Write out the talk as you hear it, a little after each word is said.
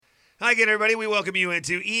Hi again, everybody. We welcome you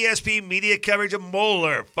into ESP media coverage of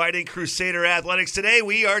Moeller Fighting Crusader Athletics. Today,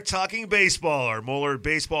 we are talking baseball, our Moeller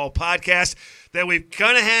Baseball podcast that we've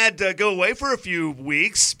kind of had to go away for a few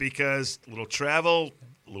weeks because a little travel,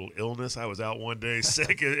 a little illness. I was out one day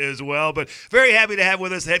sick as well, but very happy to have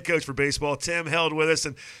with us the head coach for baseball, Tim Held, with us.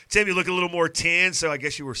 And Tim, you look a little more tan, so I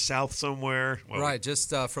guess you were south somewhere. Well, right,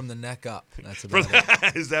 just from the neck up. That's about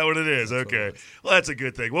it. Is that what it is? That's okay. It is. Well, that's a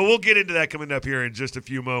good thing. Well, we'll get into that coming up here in just a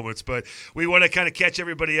few moments, but we want to kind of catch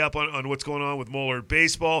everybody up on what's going on with Moeller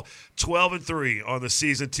baseball. 12-3 on the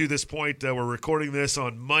season to this point. We're recording this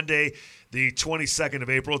on Monday, the 22nd of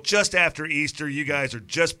April, just after Easter. You guys are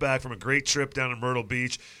just back from a great trip down to Myrtle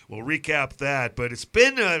Beach. We'll recap that, but it's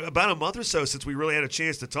been about a month or so since we really had a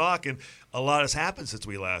chance to talk, and a lot has happened since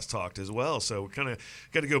we last talked as well. So we're kind of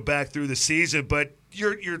got to go back through the season. But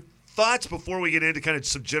your thoughts before we get into kind of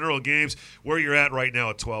some general games, where you're at right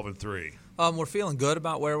now at 12-3. We're feeling good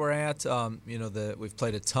about where we're at. We've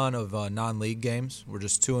played a ton of non-league games. We're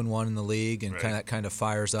just 2-1 in the league, and right. kind of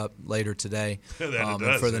fires up later today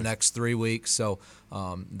the next 3 weeks. So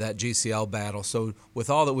that GCL battle. So with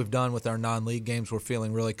all that we've done with our non-league games, we're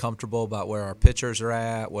feeling really comfortable about where our pitchers are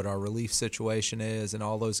at, what our relief situation is in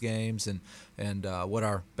all those games, and what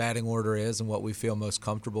our batting order is and what we feel most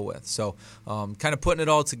comfortable with. So kind of putting it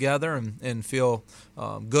all together and feel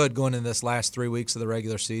good going into this last 3 weeks of the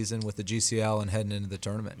regular season with the GCL and heading into the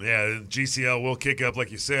tournament. Yeah, GCL will kick up,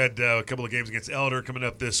 like you said, a couple of games against Elder coming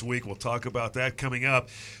up this week. We'll talk about that coming up.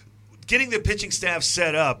 Getting the pitching staff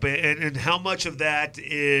set up and how much of that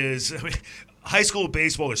is high school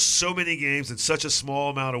baseball, there's so many games in such a small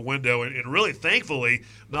amount of window. And really, thankfully,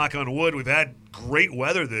 knock on wood, we've had great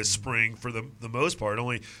weather this spring for the most part.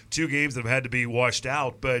 Only 2 games that have had to be washed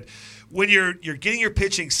out. But when you're getting your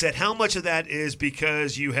pitching set, how much of that is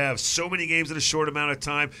because you have so many games in a short amount of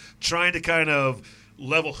time, trying to kind of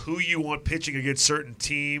level who you want pitching against certain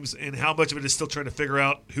teams, and how much of it is still trying to figure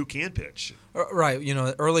out who can pitch? Right.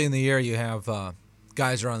 Early in the year you have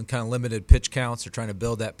guys are on kind of limited pitch counts. They're trying to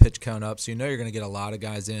build that pitch count up. So you're going to get a lot of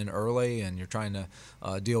guys in early, and you're trying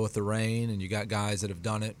to deal with the rain. And you got guys that have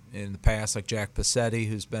done it in the past, like Jack Passetti,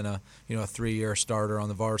 who's been a 3-year starter on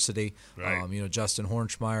the varsity. Right. Justin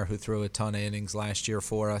Hornschmeyer, who threw a ton of innings last year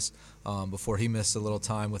for us before he missed a little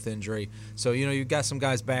time with injury. So you've got some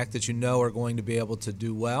guys back that are going to be able to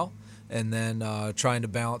do well. And then trying to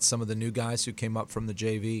balance some of the new guys who came up from the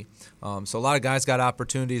JV. So a lot of guys got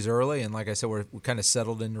opportunities early, and like I said, we're kind of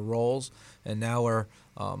settled into roles. And now we're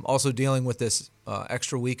also dealing with this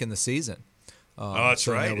extra week in the season. That's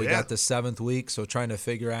right. We got the 7th week, so trying to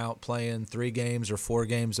figure out playing 3 games or 4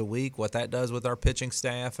 games a week, what that does with our pitching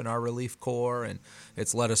staff and our relief corps, and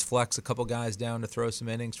it's let us flex a couple guys down to throw some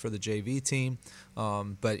innings for the JV team.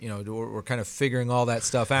 But we're kind of figuring all that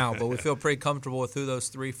stuff out. But we feel pretty comfortable with who those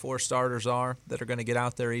 3-4 starters are that are going to get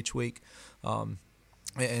out there each week.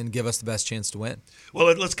 And give us the best chance to win.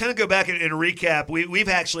 Well, let's kind of go back and recap. We've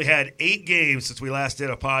actually had 8 games since we last did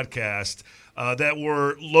a podcast that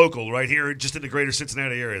were local, right here, just in the greater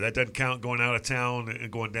Cincinnati area. That doesn't count going out of town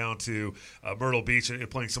and going down to Myrtle Beach and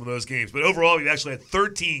playing some of those games. But overall, we've actually had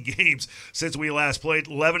 13 games since we last played,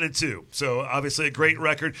 11-2. So obviously a great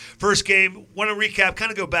record. First game, want to recap,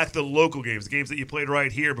 kind of go back to the local games, the games that you played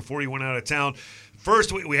right here before you went out of town.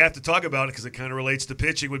 First, we have to talk about it because it kind of relates to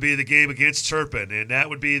pitching, would be the game against Turpin. And that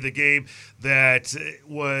would be the game that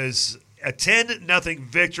was a 10-0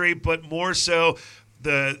 victory, but more so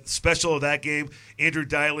the special of that game, Andrew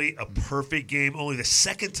Diley, a perfect game. Only the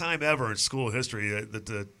second time ever in school history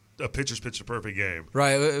that a pitcher's pitched a perfect game.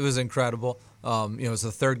 Right. It was incredible. It was the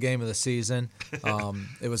 3rd game of the season.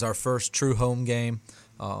 It was our first true home game.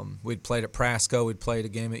 We'd played at Prasco. We'd played a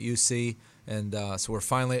game at UC. And so we're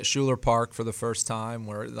finally at Schuler Park for the first time.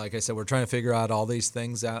 Where, like I said, we're trying to figure out all these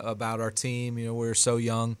things about our team. We were so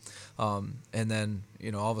young. And then,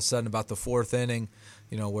 all of a sudden about the 4th inning,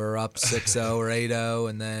 we're up 6-0 or 8-0.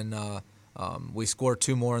 And then we score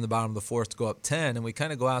 2 more in the bottom of the 4th to go up 10. And we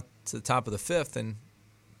kind of go out to the top of the 5th. And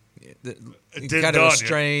kind of a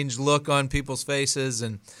strange look on people's faces.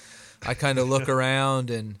 And I kind of look around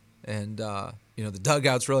and the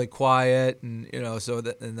dugout's really quiet, and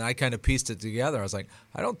and I kind of pieced it together. I was like,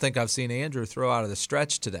 I don't think I've seen Andrew throw out of the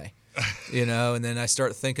stretch today, and then I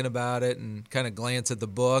start thinking about it and kind of glance at the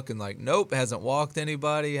book and like, nope, hasn't walked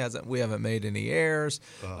anybody, we haven't made any errors,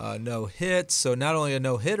 no hits. So not only a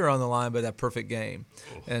no hitter on the line, but that perfect game,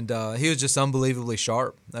 and he was just unbelievably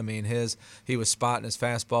sharp. I mean, he was spotting his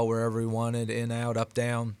fastball wherever he wanted, in, out, up,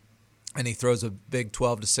 down. And he throws a big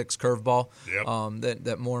 12-6 curveball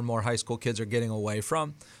that more and more high school kids are getting away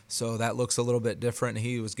from. So that looks a little bit different.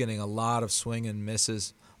 He was getting a lot of swing and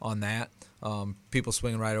misses on that. people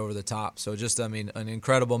swinging right over the top. So just, I mean, an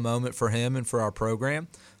incredible moment for him and for our program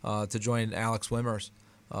to join Alex Wimmers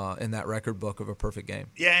in that record book of a perfect game.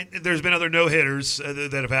 Yeah, and there's been other no-hitters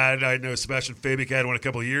that have had. I know Sebastian Fabic had one a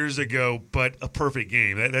couple of years ago, but a perfect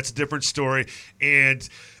game. That's a different story. And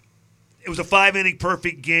it was a 5-inning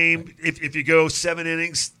perfect game. If you go 7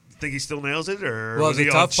 innings, think he still nails it? Or well, the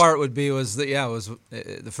tough part would be it was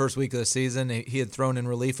the first week of the season. He had thrown in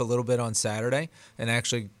relief a little bit on Saturday and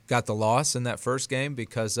actually got the loss in that first game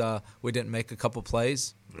because we didn't make a couple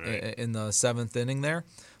plays in the 7th inning there.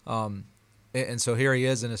 And so here he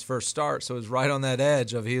is in his first start. So it was right on that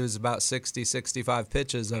edge of he was about 60, 65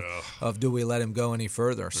 pitches of do we let him go any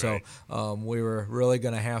further. Right. So we were really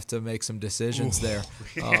going to have to make some decisions there.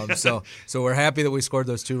 Yeah. So we're happy that we scored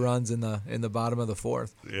those 2 runs in the bottom of the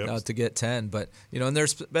 4th to get 10. But, and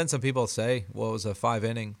there's been some people say, well, it was a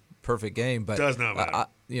 5-inning perfect game. But does not matter.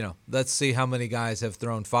 Let's see how many guys have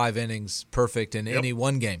thrown 5 innings perfect in any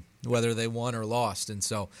one game, whether they won or lost. And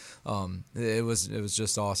so it was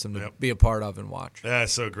just awesome to be a part of and watch.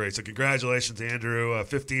 That's so great. So congratulations, Andrew.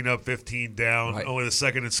 15 up, 15 down, right. Only the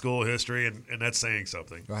second in school history, and that's saying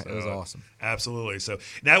something. Right, so, it was awesome. Absolutely. So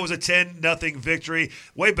that was a 10-0 victory.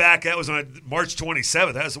 Way back, that was on March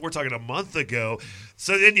 27th. We're talking a month ago.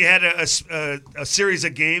 So then you had a series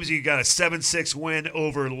of games. You got a 7-6 win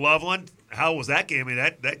over Loveland. How was that game? I mean,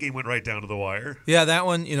 that game went right down to the wire. Yeah, that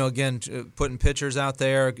one, again, putting pitchers out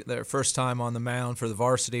there, their first time on the mound for the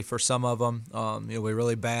varsity for some of them. We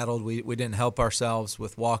really battled. We didn't help ourselves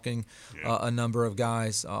with walking a number of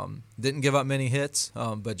guys. Didn't give up many hits,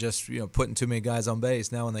 but just, putting too many guys on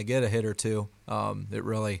base. Now when they get a hit or two, it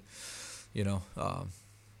really,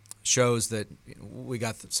 shows that we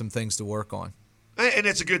got some things to work on. And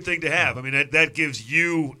it's a good thing to have. I mean, that gives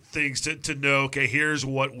you things to know, okay, here's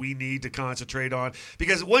what we need to concentrate on.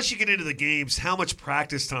 Because once you get into the games, how much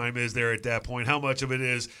practice time is there at that point? How much of it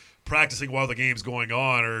is practicing while the game's going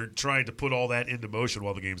on or trying to put all that into motion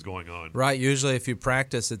while the game's going on? Right. Usually if you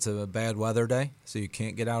practice, it's a bad weather day, so you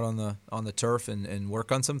can't get out on the turf and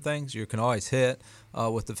work on some things. You can always hit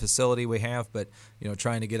with the facility we have, but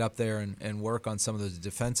trying to get up there and work on some of those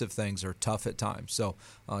defensive things are tough at times. So,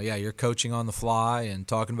 you're coaching on the fly and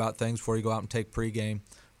talking about things before you go out and take pregame.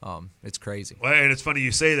 It's crazy. Well, and it's funny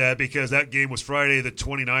you say that because that game was Friday the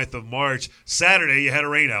 29th of March. Saturday, you had a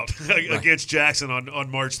rainout against Jackson on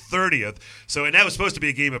March 30th. So, and that was supposed to be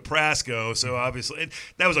a game at Prasco. So, obviously, and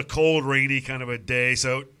that was a cold, rainy kind of a day.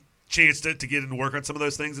 So, chance to get and work on some of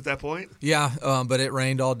those things at that point? Yeah, but it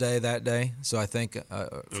rained all day that day. So I think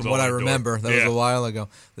from what I remember, that was a while ago,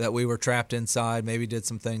 that we were trapped inside, maybe did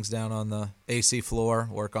some things down on the AC floor,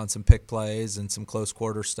 work on some pick plays and some close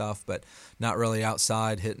quarter stuff, but not really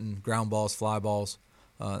outside hitting ground balls, fly balls,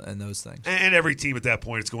 and those things. And every team at that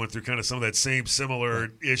point is going through kind of some of that same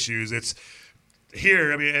similar issues. It's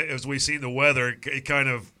here, I mean, as we've seen the weather, it kind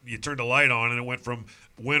of, you turned the light on and it went from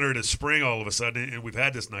winter to spring all of a sudden, and we've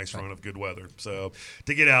had this nice run of good weather. So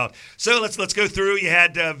to get out. So let's go through. You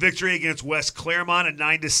had victory against West Claremont, a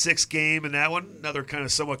 9-6 game in that one. Another kind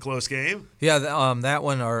of somewhat close game. Yeah, that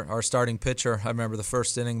one, our starting pitcher, I remember the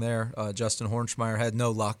first inning there, Justin Hornschmeyer had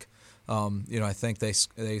no luck. I think they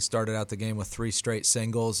started out the game with 3 straight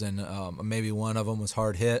singles, and maybe one of them was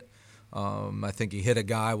hard hit. I think he hit a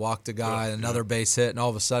guy, walked a guy, another base hit, and all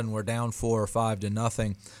of a sudden we're down 4 or 5 to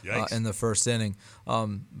nothing in the first inning.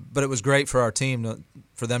 But it was great for our team,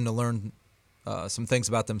 for them to learn some things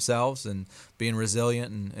about themselves and being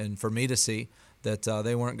resilient, and for me to see that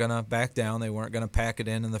they weren't going to back down. They weren't going to pack it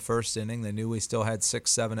in the first inning. They knew we still had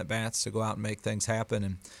 6-7 at-bats to go out and make things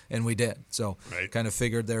happen, and we did. So kind of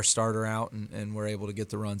figured their starter out and were able to get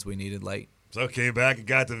the runs we needed late. So came back and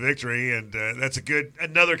got the victory, and that's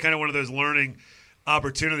another kind of one of those learning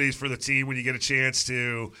opportunities for the team when you get a chance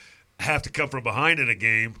to have to come from behind in a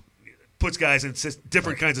game. Puts guys in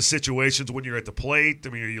different kinds of situations when you're at the plate. I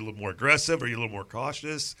mean, are you a little more aggressive? Are you a little more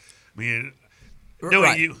cautious? I mean,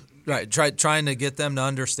 knowing you. Right, trying to get them to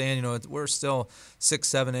understand. We're still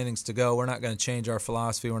 6-7 innings to go. We're not going to change our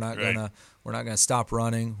philosophy. We're not going to stop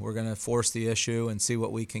running. We're going to force the issue and see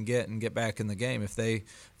what we can get and get back in the game. If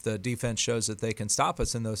the defense shows that they can stop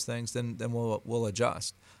us in those things, then we'll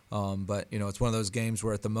adjust. But it's one of those games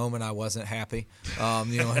where at the moment I wasn't happy. I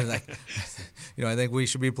think we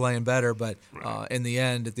should be playing better. But in the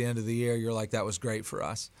end, at the end of the year, you're like, that was great for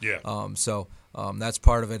us. Yeah. That's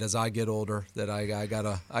part of it as I get older, that I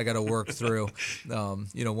gotta work through,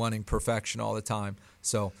 wanting perfection all the time.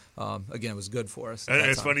 So again, it was good for us.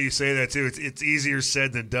 It's funny you say that too. It's easier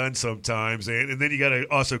said than done sometimes, and then you got to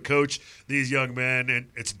also coach these young men, and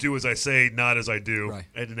it's do as I say, not as I do, right.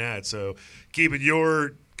 and that. So keeping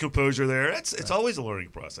your composure there. It's always a learning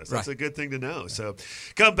process. That's a good thing to know. So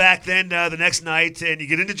come back then the next night, and you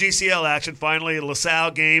get into GCL action. Finally, a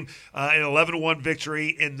LaSalle game, an 11-1 victory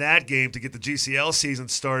in that game to get the GCL season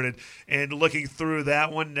started. And looking through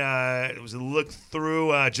that one, it was a look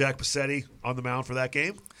through Jack Passetti on the mound for that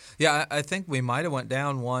game. Yeah, I think we might have went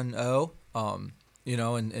down 1-0,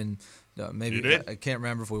 and maybe I can't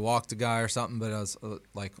remember if we walked a guy or something, but I was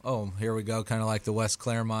like, oh, here we go, kind of like the West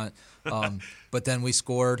Claremont. But then we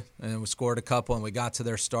scored, and we scored a couple, and we got to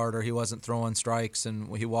their starter. He wasn't throwing strikes,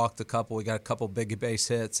 and he walked a couple. We got a couple big base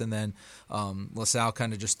hits, and then LaSalle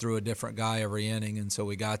kind of just threw a different guy every inning, and so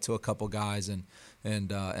we got to a couple guys and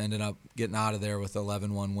ended up getting out of there with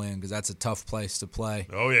 11-1 win because that's a tough place to play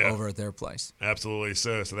over at their place. Absolutely.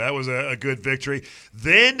 So that was a good victory.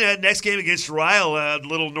 Then next game against Ryle, a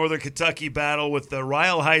little Northern Kentucky battle with the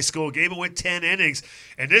Ryle High School game. It went 10 innings,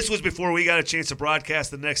 and this was before we got a chance to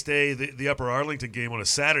broadcast the next day the Upper Arlington game on a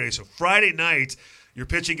Saturday. So Friday night, your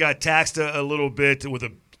pitching got taxed a little bit with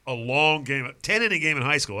a long game, a 10-inning game in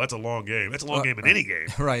high school. That's a long game. That's a long game in any game.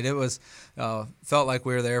 Right. It was felt like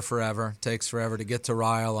we were there forever. Takes forever to get to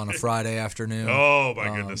Ryle on a Friday afternoon. Oh,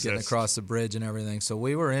 my goodness. Getting across the bridge and everything. So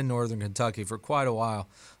we were in Northern Kentucky for quite a while.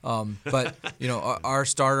 But, our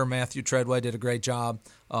starter, Matthew Treadway, did a great job.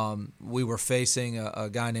 We were facing a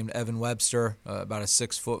guy named Evan Webster, about a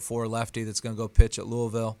 6'4" lefty that's going to go pitch at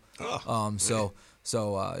Louisville. So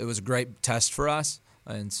it was a great test for us.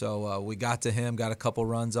 And so we got to him, got a couple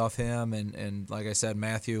runs off him, and like I said,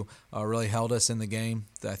 Matthew really held us in the game.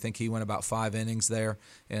 I think he went about 5 innings there,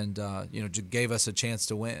 and just gave us a chance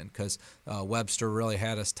to win because Webster really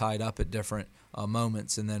had us tied up at different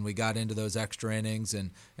moments, and then we got into those extra innings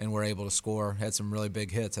and were able to score. Had some really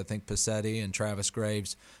big hits. I think Passetti and Travis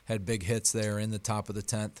Graves had big hits there in the top of the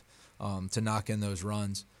 10th to knock in those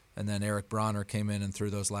runs, and then Eric Bronner came in and threw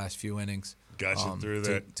those last few innings. Got you through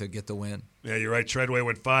that to get the win. Yeah, you're right. Treadway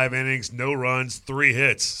went 5 innings, no runs, 3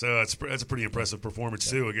 hits. So that's a pretty impressive performance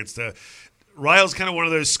too against. Ryle's kind of one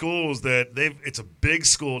of those schools that it's a big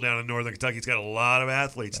school down in Northern Kentucky. It's got a lot of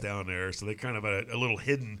athletes down there, so they're kind of a little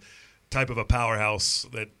hidden type of a powerhouse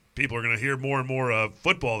that people are going to hear more and more of.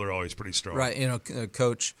 Football, they're always pretty strong. Right.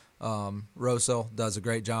 Coach Rosel does a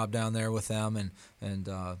great job down there with them,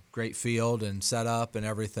 and great field and setup and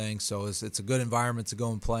everything. So it's a good environment to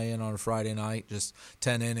go and play in on a Friday night. Just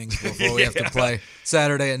 10 innings before we have to play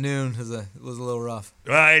Saturday at noon was a little rough.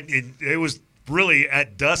 Right. It was really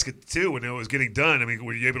at dusk too when it was getting done. I mean,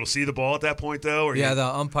 were you able to see the ball at that point though? Or the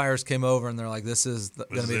umpires came over and they're like, "This is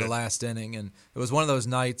going to be the last inning," and it was one of those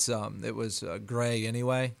nights. It was gray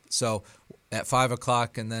anyway, so. At 5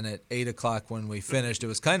 o'clock and then at 8 o'clock when we finished, it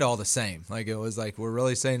was kind of all the same. Like it was like we're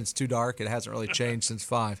really saying it's too dark. It hasn't really changed since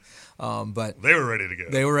 5. But they were ready to go.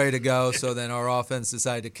 They were ready to go. So then our offense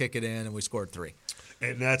decided to kick it in, and we scored 3.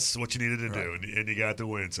 And that's what you needed to do, and you got the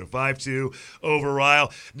win. So 5-2 over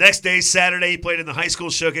Ryle. Next day, Saturday, he played in the high school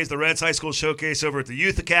showcase, the Reds High School Showcase over at the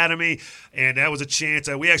Youth Academy, and that was a chance.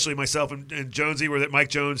 We actually, myself and Jonesy, were at Mike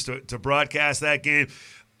Jones to broadcast that game.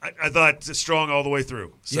 I thought strong all the way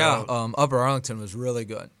through. So. Upper Arlington was really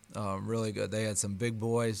good. Really good. They had some big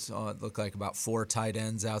boys. It looked like about 4 tight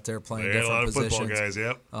ends out there playing different positions. They had a lot of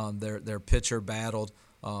football guys, yep. Their pitcher battled,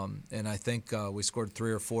 and I think we scored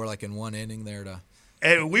 3 or 4 like in one inning there to.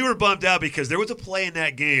 And we were bummed out because there was a play in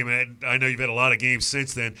that game, and I know you've had a lot of games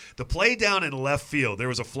since then. The play down in left field, there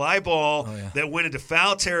was a fly ball that went into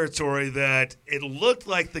foul territory that it looked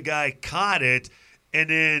like the guy caught it, and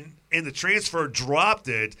then in the transfer dropped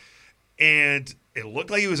it, and it looked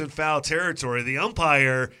like he was in foul territory. The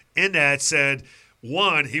umpire in that said,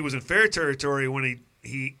 one, he was in fair territory when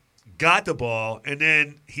he got the ball, and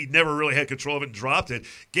then he never really had control of it and dropped it.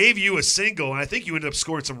 Gave you a single, and I think you ended up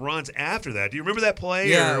scoring some runs after that. Do you remember that play?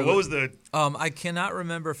 Yeah. Or what was the? I cannot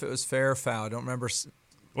remember if it was fair or foul. I don't remember.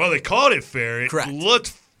 Well, they called it fair. It Correct.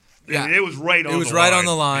 Looked. Yeah. It was right on. It was right on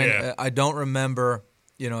the line. Yeah. I don't remember.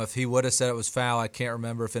 If he would have said it was foul, I can't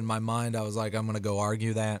remember if in my mind I was like, I'm going to go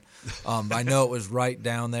argue that. I know it was right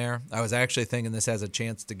down there. I was actually thinking this has a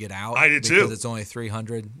chance to get out. I did too. Because it's only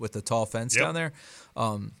 300 with the tall fence down there.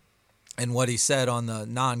 And what he said on the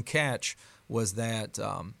non-catch was that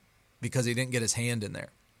because he didn't get his hand in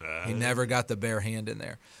there. He never got the bare hand in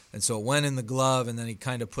there. And so it went in the glove, and then he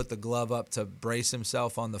kind of put the glove up to brace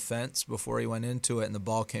himself on the fence before he went into it, and the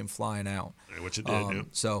ball came flying out. Which it did, yeah.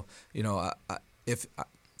 So, if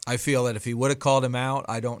I feel that if he would have called him out,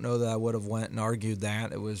 I don't know that I would have went and argued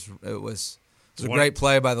that. It was a great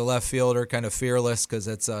play by the left fielder, kind of fearless because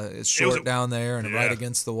it's short down there and right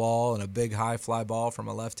against the wall, and a big high fly ball from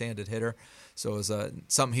a left-handed hitter. So it was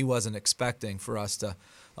something he wasn't expecting for us to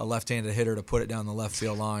a left-handed hitter to put it down the left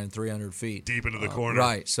field line 300 feet. Deep into the corner.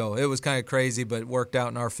 Right. So it was kind of crazy, but it worked out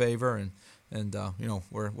in our favor, and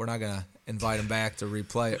we're not going to invite him back to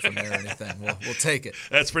replay it from there or anything. We'll take it.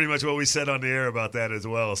 That's pretty much what we said on the air about that as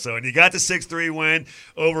well. So, and you got the 6-3 win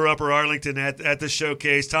over Upper Arlington at the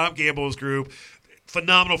showcase. Tom Gamble's group,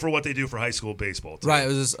 phenomenal for what they do for high school baseball too. Right,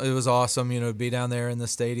 it was awesome, to be down there in the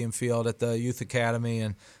stadium field at the youth academy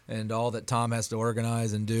and all that Tom has to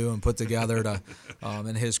organize and do and put together to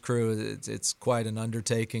and his crew. It's quite an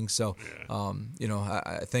undertaking. So,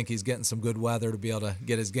 I think he's getting some good weather to be able to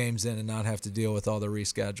get his games in and not have to deal with all the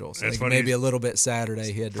reschedules. That's funny. Maybe a little bit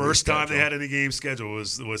Saturday he had to First reschedule. time they had any game scheduled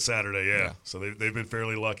was Saturday, yeah. So they've been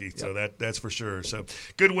fairly lucky. Yep. So that's for sure. So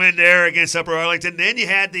good win there against Upper Arlington. Then you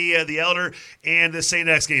had the Elder and the St.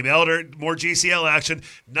 X game. Elder, more GCL action,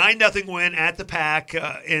 9-0 win at the Pack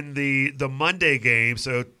in the Monday game.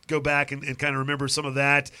 So go back and kind of remember some of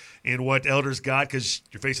that and what Elder's got, because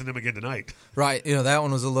you're facing them again tonight. Right. That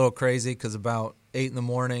one was a little crazy because about 8 in the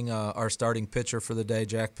morning, our starting pitcher for the day,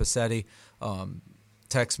 Jack Passetti,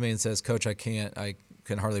 texts me and says, "Coach, I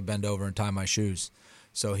can hardly bend over and tie my shoes."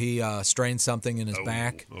 So he strained something in his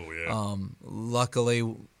back. Oh, yeah. Luckily,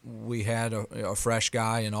 we had a fresh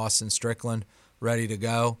guy in Austin Strickland ready to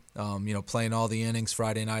go, playing all the innings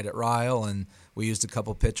Friday night at Ryle, and we used a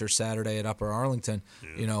couple pitchers Saturday at Upper Arlington.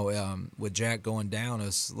 Yeah. With Jack going down, it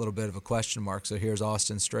was a little bit of a question mark. So here's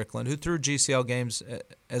Austin Strickland, who threw GCL games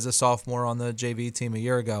as a sophomore on the JV team a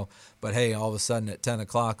year ago. But, hey, all of a sudden at 10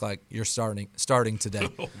 o'clock, like, you're starting today.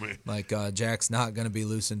 Oh, man. Like, Jack's not going to be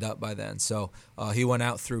loosened up by then. So he went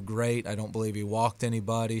out through great. I don't believe he walked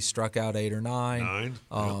anybody, struck out 8 or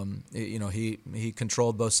 9. He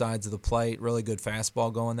controlled both sides of the plate, really good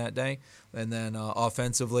fastball going that day. And then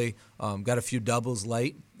offensively, got a few doubles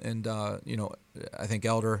late. And, I think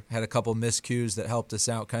Elder had a couple miscues that helped us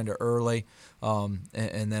out kind of early.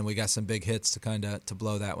 And then we got some big hits to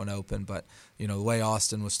blow that one open. But, the way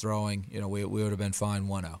Austin was throwing, we would have been fine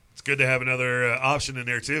 1-0. It's good to have another option in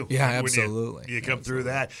there, too. Yeah, absolutely. You come through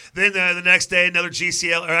that. Then the next day, another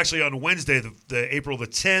GCL, or actually on Wednesday, the April the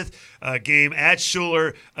 10th game at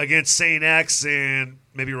Schuler against St. X, and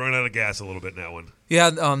maybe run out of gas a little bit in that one.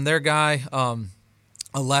 Yeah, their guy,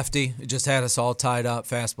 a lefty, just had us all tied up,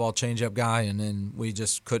 fastball changeup guy, and then we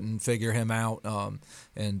just couldn't figure him out.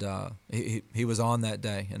 He was on that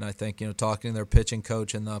day, and I think talking to their pitching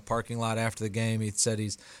coach in the parking lot after the game, he said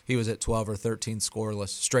he was at 12 or 13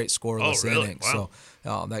 straight scoreless innings. Wow.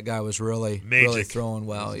 So that guy was really throwing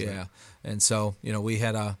well. Yeah, and so we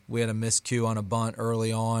had a miscue on a bunt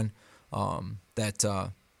early on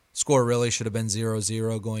that score really should have been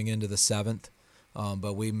 0-0 going into the 7th.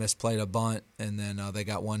 But we misplayed a bunt, and then they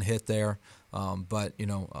got one hit there. But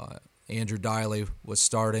Andrew Diley was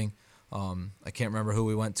starting. I can't remember who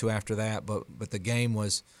we went to after that, but the game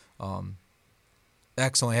was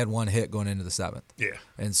excellent. Had one hit going into the 7th. Yeah.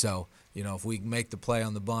 And so, if we make the play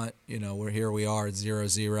on the bunt, we are at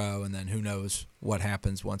 0-0, and then who knows what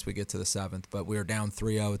happens once we get to the 7th. But we were down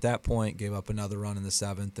 3-0 at that point, gave up another run in the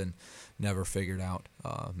 7th, and never figured out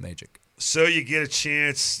magic. So you get a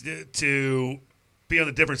chance to be on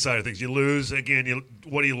the different side of things. You lose again.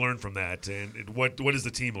 What do you learn from that, and what does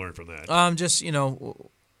the team learn from that? Just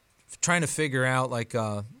trying to figure out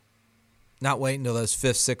not waiting until those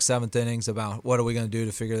 5th, 6th, 7th innings about what are we going to do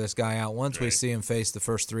to figure this guy out. Once we see him face the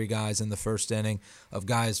first 3 guys in the first inning, of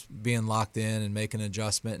guys being locked in and making an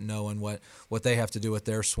adjustment and knowing what they have to do with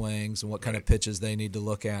their swings and what kind of pitches they need to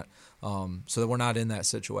look at, so that we're not in that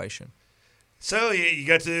situation. So you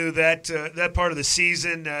got to that part of the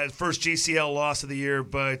season, first GCL loss of the year,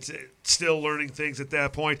 but still learning things at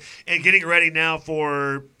that point and getting ready now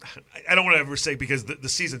for, I don't want to ever say, because the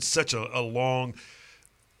season's such a long,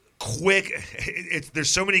 quick,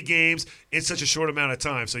 there's so many games in such a short amount of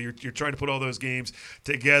time. So you're trying to put all those games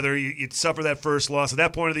together. You suffer that first loss. At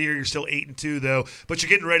that point of the year, you're still 8-2 though, but you're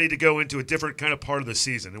getting ready to go into a different kind of part of the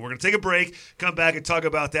season. And we're going to take a break, come back and talk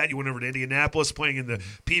about that. You went over to Indianapolis playing in the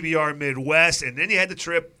PBR Midwest, and then you had the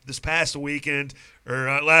trip this past weekend,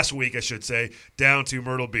 or last week, I should say, down to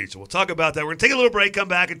Myrtle Beach. So we'll talk about that. We're going to take a little break, come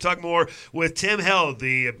back, and talk more with Tim Held,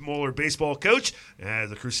 the Moeller baseball coach.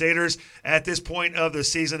 The Crusaders, at this point of the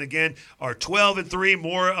season, again, are 12-3.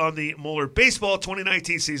 More on the Moeller baseball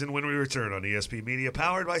 2019 season when we return on ESP Media,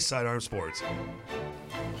 powered by Sidearm Sports.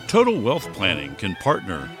 Total Wealth Planning can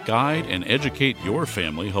partner, guide, and educate your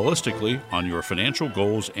family holistically on your financial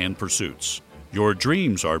goals and pursuits. Your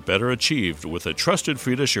dreams are better achieved with a trusted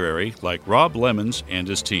fiduciary like Rob Lemons and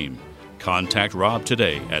his team. Contact Rob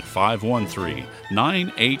today at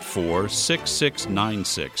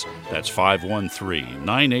 513-984-6696. That's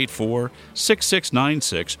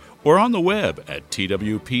 513-984-6696, or on the web at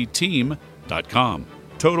twpteam.com.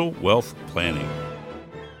 Total Wealth Planning.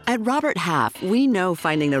 At Robert Half, we know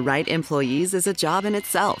finding the right employees is a job in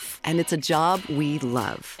itself, and it's a job we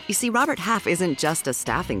love. You see, Robert Half isn't just a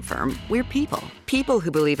staffing firm. We're people. People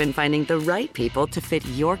who believe in finding the right people to fit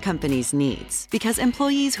your company's needs. Because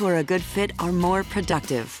employees who are a good fit are more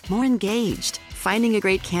productive, more engaged. Finding a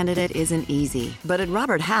great candidate isn't easy, but at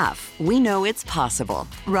Robert Half, we know it's possible.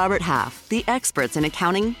 Robert Half, the experts in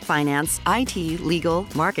accounting, finance, IT, legal,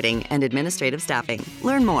 marketing, and administrative staffing.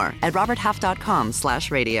 Learn more at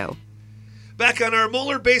roberthalf.com/radio. Back on our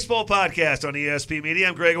Moeller Baseball Podcast on ESP Media,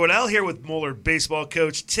 I'm Greg Waddell here with Moeller Baseball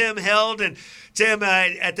coach Tim Held. And Tim,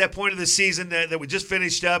 at that point of the season that we just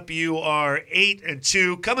finished up, you are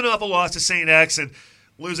 8-2, coming off a loss to St. X, and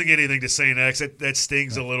losing anything to St. X, that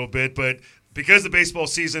stings a little bit, but because the baseball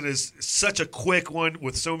season is such a quick one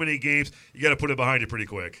with so many games, you got to put it behind you pretty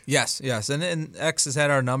quick. Yes. And X has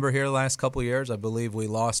had our number here the last couple of years. I believe we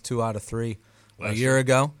lost 2 out of 3 a year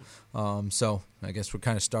ago. So I guess we're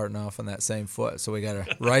kind of starting off on that same foot. So we got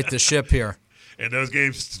to right the ship here. And those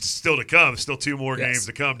games still to come. Still 2 more games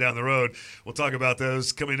to come down the road. We'll talk about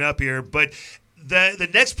those coming up here. But the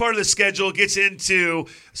next part of the schedule gets into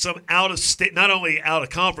some out-of-state, not only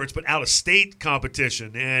out-of-conference, but out-of-state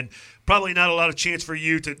competition. And probably not a lot of chance for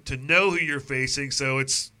you to know who you're facing. So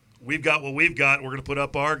we've got what we've got. We're going to put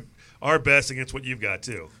up our best against what you've got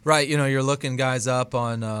too. Right. You're looking guys up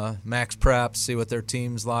on Max Prep, see what their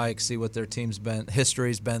team's like, see what their team's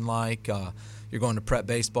history's been like. You're going to Prep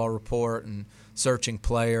Baseball Report and searching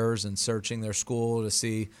players and searching their school to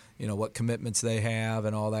see what commitments they have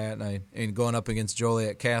and all that. And going up against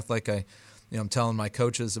Joliet Catholic, I'm telling my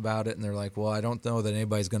coaches about it, and they're like, well, I don't know that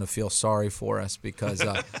anybody's going to feel sorry for us because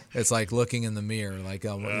it's like looking in the mirror. Like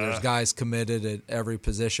there's guys committed at every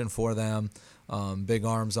position for them, big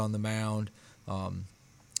arms on the mound. I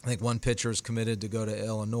think one pitcher is committed to go to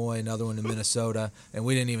Illinois, another one to Minnesota, and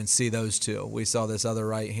we didn't even see those 2. We saw this other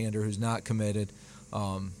right-hander who's not committed.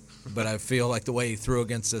 But I feel like the way he threw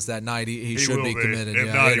against us that night, he should be committed.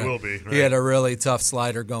 If not, he will be. Right? He had a really tough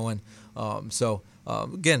slider going.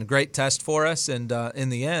 Again, great test for us. And in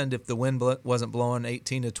the end, if the wind wasn't blowing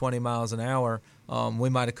 18 to 20 miles an hour, we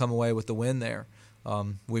might have come away with the win there.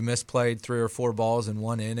 We misplayed 3 or 4 balls in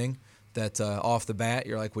 1 inning that off the bat,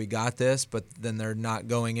 you're like, we got this, but then they're not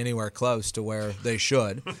going anywhere close to where they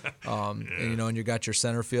should. And you got your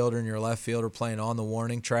center fielder and your left fielder playing on the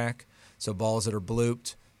warning track. So balls that are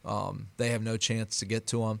blooped, they have no chance to get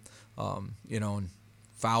to them. And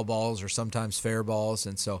foul balls or sometimes fair balls,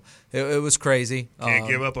 and so it was crazy. Can't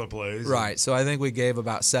give up on plays. Right. So I think we gave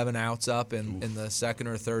about 7 outs up in the second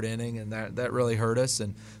or third inning, and that really hurt us.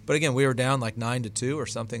 But again, we were down like 9-2 or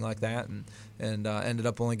something like that, and ended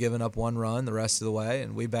up only giving up 1 run the rest of the way,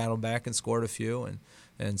 and we battled back and scored a few,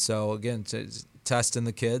 and so again, testing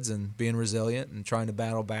the kids and being resilient and trying to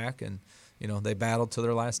battle back, and they battled to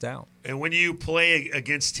their last out. And when you play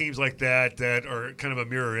against teams like that are kind of a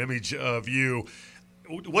mirror image of you,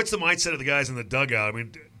 what's the mindset of the guys in the dugout? I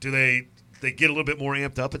mean, do they get a little bit more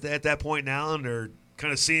amped up at that point now, and they're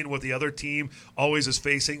kind of seeing what the other team always is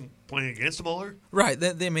facing playing against Moeller? Right.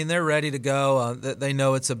 They're ready to go. They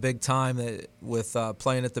know it's a big time with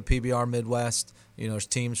playing at the PBR Midwest. There's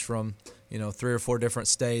teams from 3 or 4 different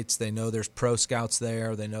states. They know there's pro scouts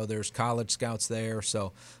there. They know there's college scouts there.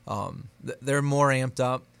 So they're more amped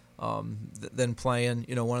up than playing,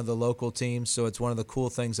 one of the local teams. So it's one of the cool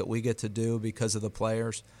things that we get to do because of the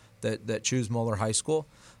players that choose Moeller High School.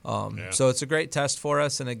 So it's a great test for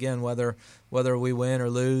us. And again, whether we win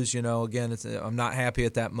or lose, again, I'm not happy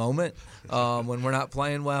at that moment when we're not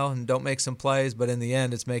playing well and don't make some plays. But in the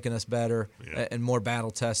end, it's making us better and more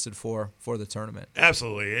battle tested for the tournament.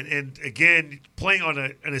 Absolutely. And again, playing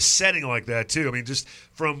in a setting like that too. I mean, just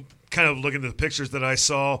from kind of looking at the pictures that I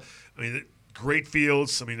saw, I mean, great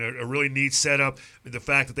fields. I mean, a really neat setup. I mean, the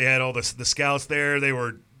fact that they had all the scouts there, they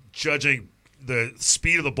were judging the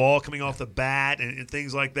speed of the ball coming off the bat and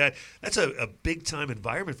things like that. That's a big-time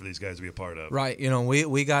environment for these guys to be a part of. Right.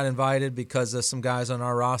 We got invited because of some guys on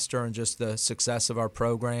our roster and just the success of our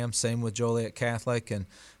program. Same with Joliet Catholic. And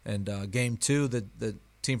Game 2, the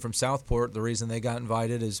team from Southport, the reason they got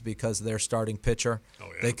invited is because of their starting pitcher.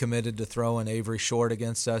 They committed to throwing Avery Short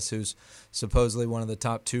against us, who's supposedly one of the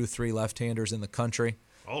top 2-3 left-handers in the country.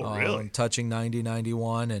 Oh, really? Touching 90,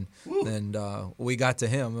 91, and we got to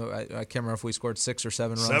him. I can't remember if we scored 6 or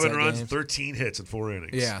 7 runs. 7 runs, game. 13 hits in 4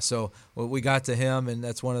 innings. Yeah, so we got to him, and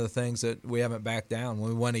that's one of the things that we haven't backed down. When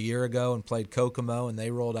we went a year ago and played Kokomo, and they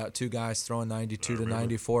rolled out 2 guys throwing 92 to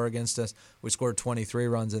 94 against us, we scored 23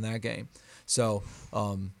 runs in that game. So,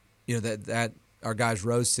 that our guys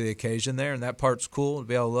rose to the occasion there, and that part's cool to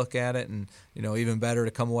be able to look at it, and even better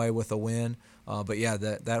to come away with a win. But yeah,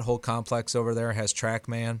 that whole complex over there has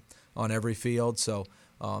TrackMan on every field, so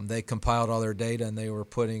they compiled all their data, and they were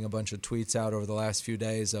putting a bunch of tweets out over the last few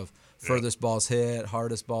days of furthest balls hit,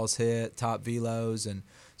 hardest balls hit, top velos, and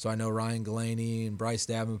so I know Ryan Galaney and Bryce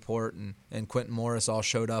Davenport and Quentin Morris all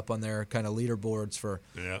showed up on their kind of leaderboards for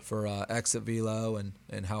exit velo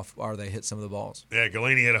and how far they hit some of the balls. Yeah,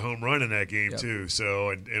 Galaney had a home run in that game too.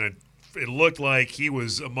 So it looked like he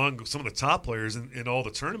was among some of the top players in all the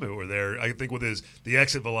tournament were there. I think with the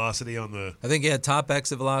exit velocity on the. I think he had top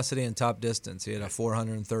exit velocity and top distance. He had a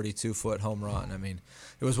 432-foot home run. I mean,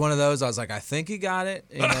 it was one of those. I was like, I think he got it,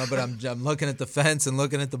 but I'm looking at the fence and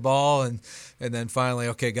looking at the ball, and then finally,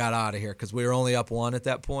 okay, got out of here because we were only up 1 at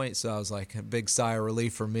that point. So I was like, a big sigh of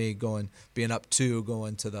relief for me being up 2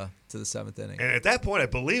 going to the 7th inning. And at that point, I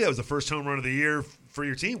believe that was the first home run of the year for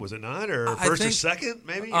your team, was it not? Or first or second,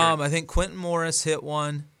 maybe? I think Quentin Morris hit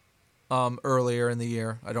one earlier in the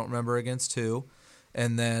year. I don't remember against who.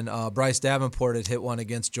 And then Bryce Davenport had hit one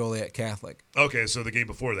against Joliet Catholic. Okay, so the game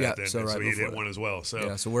before that, then. So he hit one as well. So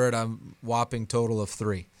yeah, so we're at a whopping total of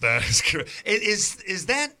 3. That is good. Is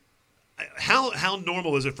that how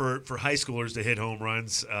normal is it for high schoolers to hit home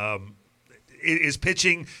runs? Is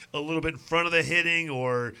pitching a little bit in front of the hitting,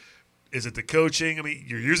 or is it the coaching? I mean,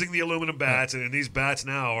 you're using the aluminum bats, and these bats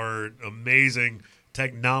now are amazing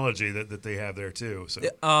technology that they have there too.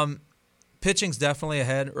 So. Pitching's definitely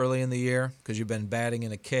ahead early in the year because you've been batting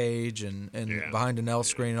in a cage and behind an L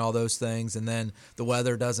screen and all those things, and then the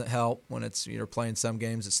weather doesn't help when you're playing some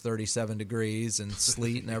games it's 37 degrees and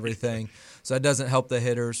sleet and everything, so that doesn't help the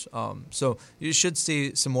hitters. So you should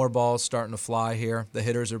see some more balls starting to fly here. The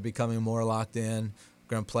hitters are becoming more locked in.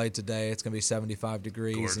 Going to play today. It's going to be 75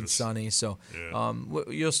 degrees Gorgeous. And sunny, so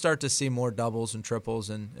you'll start to see more doubles and triples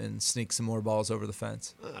and sneak some more balls over the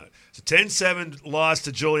fence. So 10-7 loss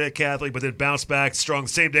to Joliet Catholic, but then bounced back strong the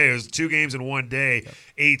same day. It was 2 games in one day,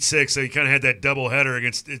 8-6. So you kind of had that double header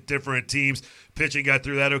against different teams. Pitching got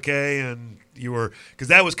through that okay, and you were because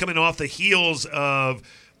that was coming off the heels of.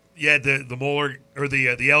 Yeah, the Moeller or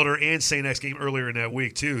the Elder and St. X game earlier in that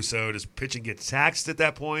week too. So does pitching get taxed at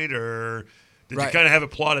that point, or did you kind of have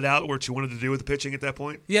it plotted out what you wanted to do with the pitching at that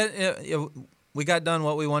point? Yeah, we got done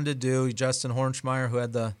what we wanted to do. Justin Hornschmeyer, who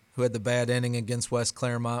had the bad inning against West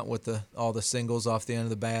Claremont with all the singles off the end of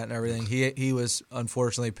the bat and everything. He was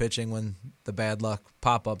unfortunately pitching when the bad luck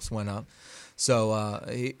pop-ups went up. So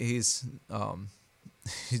he's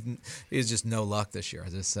just no luck this year.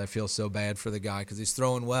 I feel so bad for the guy because he's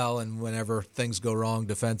throwing well, and whenever things go wrong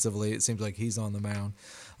defensively, it seems like he's on the mound.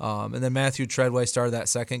 And then Matthew Treadway started that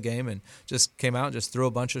second game and just came out and just threw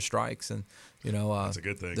a bunch of strikes. And that's a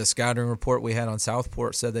good thing. The scouting report we had on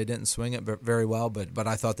Southport said they didn't swing it very well, but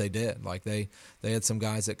I thought they did. Like they had some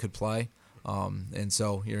guys that could play. And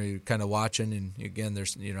so you're kind of watching, and again,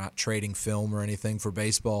 you're not trading film or anything for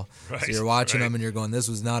baseball. Right, so you're watching them, and you're going, "This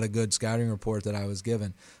was not a good scouting report that I was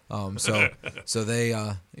given." So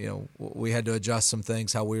they, we had to adjust some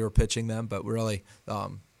things how we were pitching them, but really,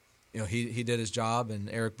 he did his job, and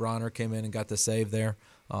Eric Bronner came in and got the save there.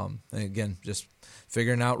 And again, just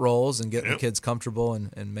figuring out roles and getting the kids comfortable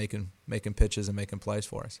and making pitches and making plays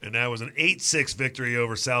for us. And that was an 8-6 victory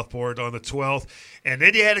over Southport on the 12th. And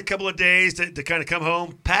then you had a couple of days to kind of come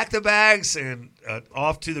home, pack the bags, and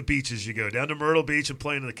off to the beaches you go. Down to Myrtle Beach and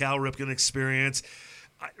playing in the Cal Ripken Experience.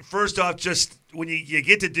 First off, just when you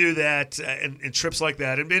get to do that and trips like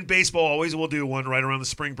that, and in baseball always will do one right around the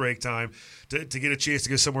spring break time to get a chance to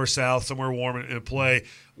go somewhere south, somewhere warm and play.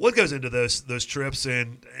 What goes into those trips?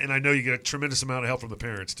 And I know you get a tremendous amount of help from the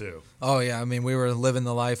parents too. Oh yeah, I mean we were living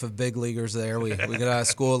the life of big leaguers there. We got out of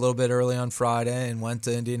school a little bit early on Friday and went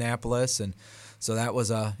to Indianapolis, and so that was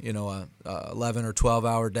a 11 or 12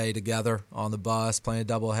 hour day together on the bus playing a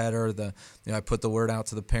doubleheader. I put the word out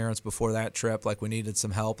to the parents before that trip, like we needed some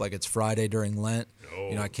help. Like it's Friday during Lent.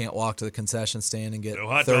 I can't walk to the concession stand and get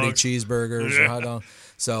 30 cheeseburgers or hot dogs.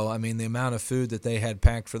 So I mean the amount of food that they had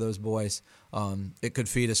packed for those boys, it could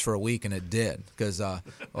feed us for a week, and it did because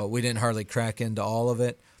we didn't hardly crack into all of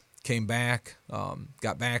it. came back,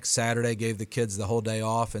 got back Saturday, gave the kids the whole day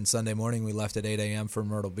off, and Sunday morning we left at 8 a.m. for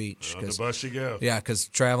Myrtle Beach. On the bus you go. Yeah, because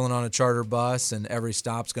traveling on a charter bus and every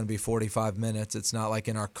stop's going to be 45 minutes. It's not like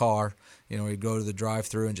in our car. We go to the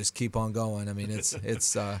drive-through and just keep on going. I mean, it's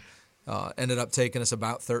ended up taking us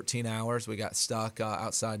about 13 hours. We got stuck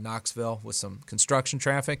outside Knoxville with some construction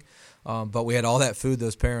traffic, but we had all that food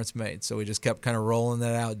those parents made, so we just kept kind of rolling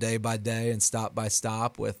that out day by day and stop by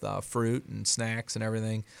stop with fruit and snacks and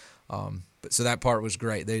everything. So that part was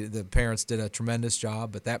great. The parents did a tremendous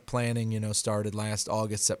job, but that planning, started last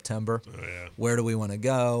August, September. Oh, yeah. Where do we want to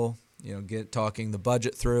go? Talking the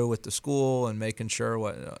budget through with the school and making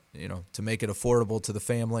sure to make it affordable to the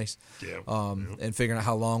families. Yeah. And figuring out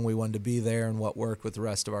how long we wanted to be there and what worked with the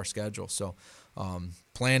rest of our schedule. So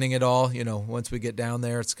planning it all, once we get down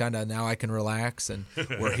there, it's kind of now I can relax and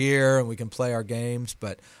we're here and we can play our games.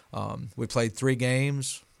 But we played 3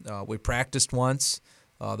 games. We practiced once.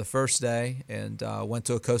 The first day and went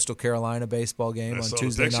to a Coastal Carolina baseball game on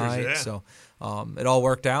Tuesday night. Yeah. So it all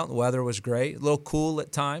worked out. The weather was great. A little cool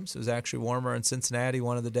at times. It was actually warmer in Cincinnati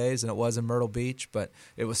one of the days than it was in Myrtle Beach, but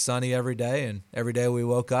it was sunny every day. And every day we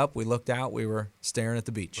woke up, we looked out, we were staring at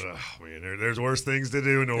the beach. Oh, man, there's worse things to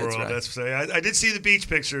do in the world. Right. That's for say. I did see the beach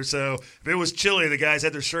picture. So if it was chilly, the guys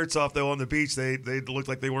had their shirts off though on the beach. They looked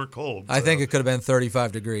like they weren't cold. So. I think it could have been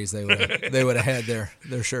 35 degrees. They would have had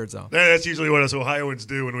their shirts on. That's usually what us Ohioans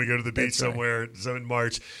do when we go to the beach That's right. somewhere in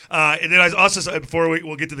March. And then I also, before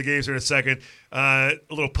we'll get to the games here in a second, a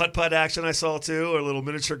little putt-putt action I saw too, or a little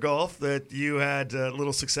miniature golf that you had a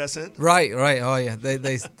little success in. Right. Oh yeah.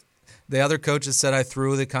 The other coaches said I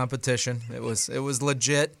threw the competition. It was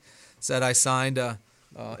legit. Said I signed a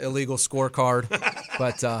illegal scorecard,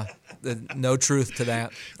 but no truth to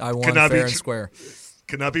that. I won fair and square.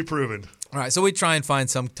 Could not be proven. All right, so we try and find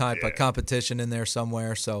some type of competition in there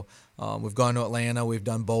somewhere. So we've gone to Atlanta, we've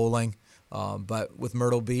done bowling, but with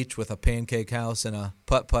Myrtle Beach, with a pancake house and a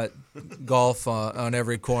putt-putt golf on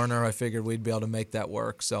every corner, I figured we'd be able to make that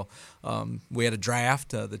work. So we had a draft.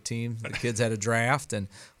 The kids had a draft, and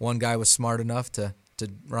one guy was smart enough to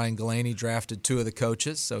Ryan Galaney drafted 2 of the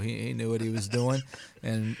coaches, so he knew what he was doing,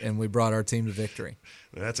 and we brought our team to victory.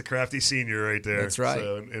 That's a crafty senior right there. That's right.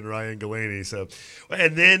 So, and Ryan Galaney. So,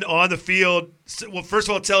 and then on the field, well, first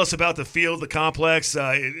of all, tell us about the field, the complex.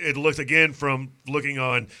 It looked, again, from looking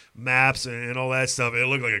on maps and all that stuff, it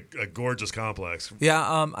looked like a gorgeous complex.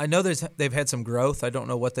 Yeah, I know they've had some growth. I don't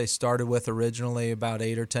know what they started with originally about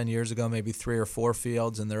 8 or 10 years ago, maybe 3 or 4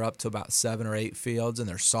 fields, and they're up to about 7 or 8 fields, and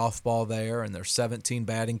there's softball there, and there's 17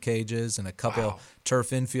 batting cages and a couple turf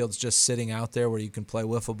infields just sitting out there where you can play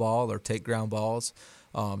wiffle ball or take ground balls.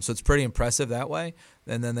 So it's pretty impressive that way.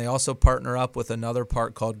 And then they also partner up with another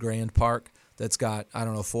park called Grand Park that's got,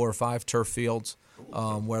 4 or 5 turf fields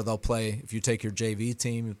where they'll play. If you take your JV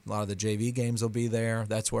team, a lot of the JV games will be there.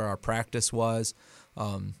 That's where our practice was.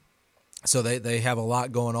 So they have a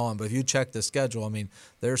lot going on. But if you check the schedule,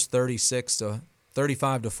 there's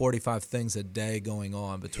 35 to 45 things a day going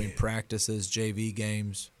on between practices, JV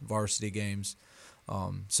games, varsity games.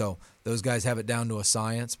 So those guys have it down to a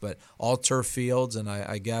science, but all turf fields, and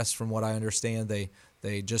I guess from what I understand,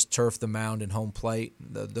 they just turf the mound and home plate.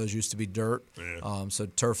 Those used to be dirt, so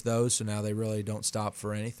turf those, so now they really don't stop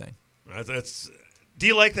for anything. Do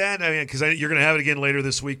you like that? Because you're going to have it again later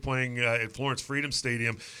this week playing at Florence Freedom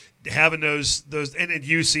Stadium. Having those, and at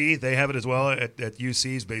UC, they have it as well at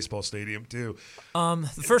UC's baseball stadium too.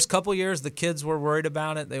 The first couple years, the kids were worried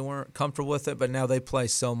about it; they weren't comfortable with it. But now they play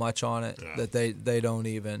so much on it that they don't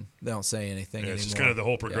say anything anymore. It's just kind of the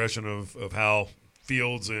whole progression of how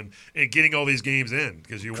fields and getting all these games in,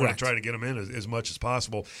 because you want to try to get them in as much as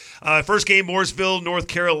possible. First game, Mooresville, North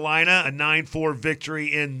Carolina, a 9-4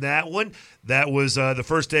 victory in that one. That was the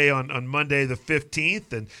first day on Monday the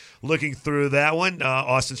 15th, and looking through that one,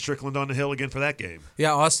 Austin Strickland on the hill again for that game.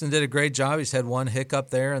 Yeah, Austin did a great job. He's had one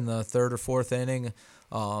hiccup there in the 3rd or 4th inning.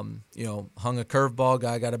 Hung a curveball,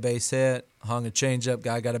 guy got a base hit. Hung a changeup,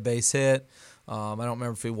 guy got a base hit. I don't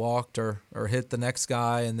remember if he walked or hit the next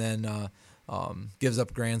guy, and then gives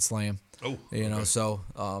up a grand slam. So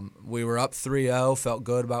we were up 3-0, felt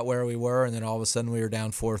good about where we were, and then all of a sudden we were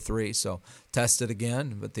down 4-3. So tested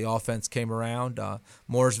again, but the offense came around.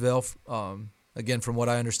 Mooresville, again, from what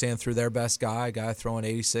I understand, threw their best guy, a guy throwing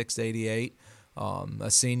 86 to 88,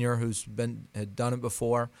 a senior had done it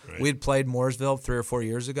before. Right. We had played Mooresville 3 or 4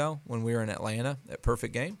 years ago when we were in Atlanta at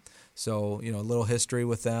Perfect Game. So, a little history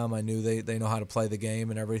with them. I knew they know how to play the game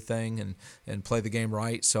and everything and play the game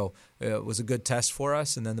right. So it was a good test for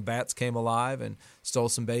us. And then the bats came alive and stole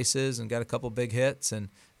some bases and got a couple big hits and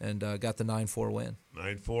got the 9-4 win.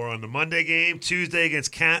 9-4 on the Monday game. Tuesday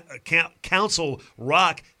against Council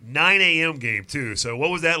Rock, 9 a.m. game too. So what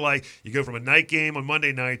was that like? You go from a night game on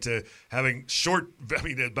Monday night to having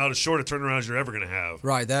about as short a turnaround as you're ever going to have.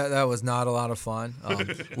 Right. That was not a lot of fun.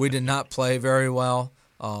 We did not play very well.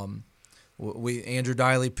 Andrew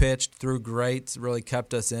Diley pitched, threw great, really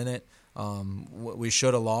kept us in it. We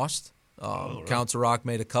should have lost. Right. Council Rock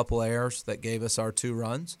made a couple errors that gave us our 2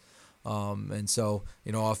 runs. And so,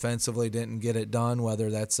 offensively didn't get it done, whether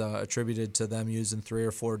that's attributed to them using 3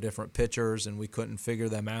 or 4 different pitchers and we couldn't figure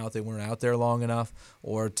them out. They weren't out there long enough,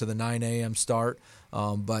 or to the 9 a.m. start.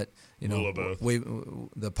 But,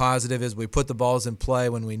 the positive is we put the balls in play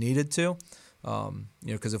when we needed to,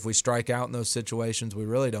 because if we strike out in those situations, we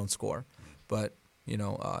really don't score. But,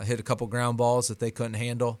 hit a couple ground balls that they couldn't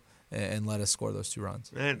handle and let us score those 2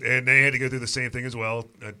 runs. And they had to go through the same thing as well,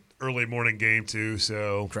 an early morning game too.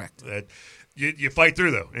 So correct. You fight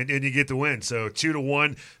through though, and you get the win. So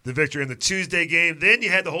 2-1, the victory in the Tuesday game. Then you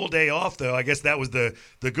had the whole day off though. I guess that was the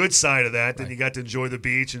good side of that. Right. Then you got to enjoy the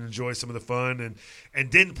beach and enjoy some of the fun, and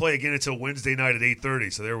didn't play again until Wednesday night at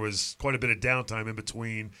 8:30. So there was quite a bit of downtime in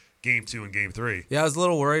between Game 2 and Game 3. Yeah, I was a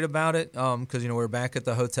little worried about it because we were back at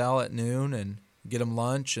the hotel at noon and get them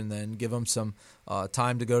lunch and then give them some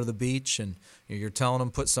time to go to the beach, and you're telling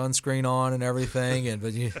them put sunscreen on and everything,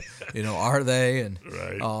 but are they? And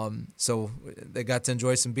right. So they got to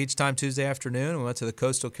enjoy some beach time Tuesday afternoon. We went to the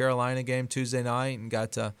Coastal Carolina game Tuesday night and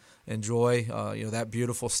got to enjoy that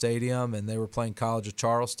beautiful stadium, and they were playing College of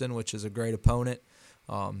Charleston, which is a great opponent.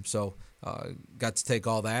 So got to take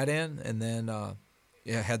all that in, and then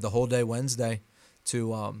had the whole day Wednesday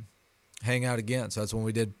to hang out again. So that's when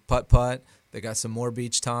we did putt-putt. They got some more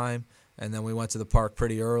beach time, and then we went to the park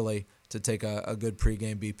pretty early to take a good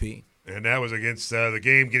pregame BP. And that was against the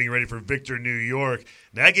game getting ready for Victor, New York.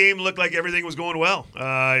 That game looked like everything was going well.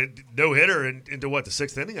 No hitter into what, the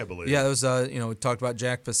 6th inning, I believe. Yeah, it was. We talked about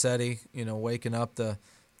Jack Passetti. Waking up the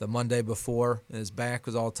Monday before, and his back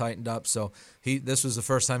was all tightened up. So this was the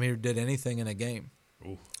first time he did anything in a game.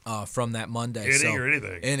 Ooh. From that Monday. Or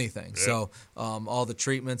anything. Anything. Yeah. So all the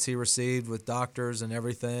treatments he received with doctors and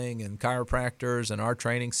everything and chiropractors and our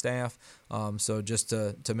training staff, so just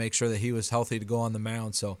to make sure that he was healthy to go on the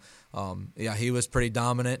mound. So, he was pretty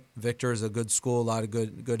dominant. Victor is a good school, a lot of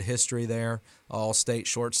good history there, all-state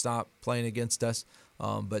shortstop playing against us.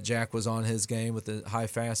 But Jack was on his game with the high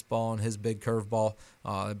fastball and his big curveball.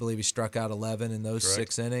 I believe he struck out 11 in those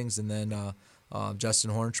Correct. 6 innings, and then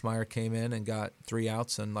Justin Hornschmeyer came in and got 3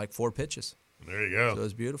 outs and 4 pitches. There you go. So it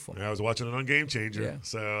was beautiful. I was watching it on Game Changer, yeah.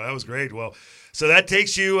 So that was great. Well, so that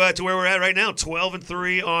takes you to where we're at right now,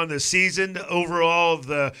 12-3 on the season. Overall,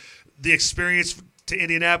 the experience to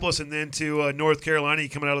Indianapolis and then to North Carolina, you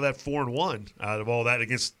coming out of that 4-1 out of all that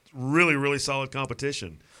against really, really solid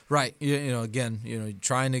competition. Right. Again,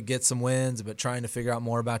 trying to get some wins, but trying to figure out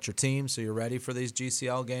more about your team so you're ready for these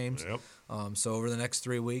GCL games. Yep. So over the next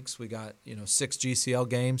 3 weeks, we got 6 GCL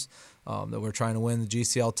games that we're trying to win the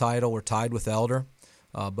GCL title. We're tied with Elder,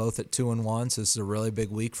 both at 2-1. So this is a really big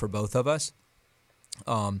week for both of us.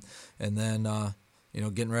 And then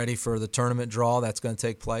getting ready for the tournament draw that's going to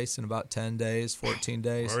take place in about 10 days, 14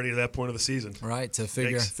 days. Already at that point of the season, right? To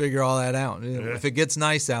figure all that out. Yeah. If it gets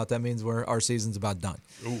nice out, that means our season's about done.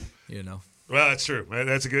 Ooh. Well, that's true.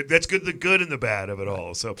 That's good. The good and the bad of it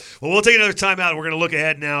all. So, we'll take another time out. We're going to look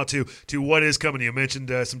ahead now to what is coming. You mentioned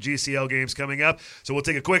some GCL games coming up. So we'll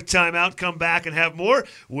take a quick time out, come back, and have more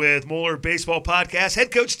with Moeller Baseball Podcast.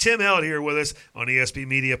 Head coach Tim Held here with us on ESP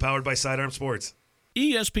Media, powered by Sidearm Sports.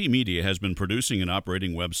 ESP Media has been producing and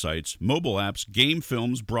operating websites, mobile apps, game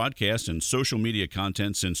films, broadcasts, and social media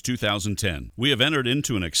content since 2010. We have entered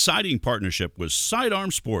into an exciting partnership with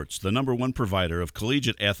Sidearm Sports, the #1 provider of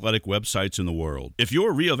collegiate athletic websites in the world. If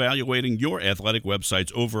you're reevaluating your athletic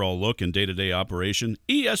website's overall look and day-to-day operation,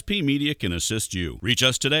 ESP Media can assist you. Reach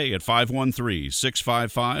us today at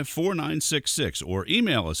 513-655-4966 or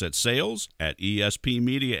email us at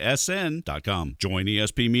sales@espmediasn.com. Join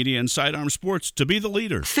ESP Media and Sidearm Sports to be the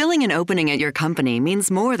leader. Filling an opening at your company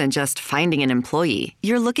means more than just finding an employee.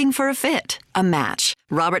 You're looking for a fit, a match.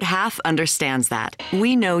 Robert Half understands that.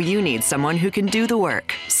 We know you need someone who can do the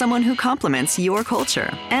work, someone who complements your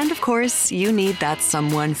culture. And of course, you need that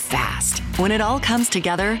someone fast. When it all comes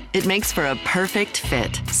together, it makes for a perfect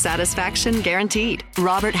fit. Satisfaction guaranteed.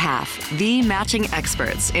 Robert Half, the matching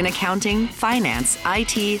experts in accounting, finance,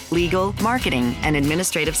 IT, legal, marketing, and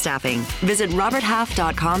administrative staffing. Visit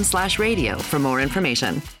roberthalf.com/radio for more information.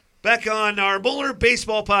 Back on our Moeller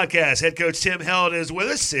Baseball Podcast, head coach Tim Held is with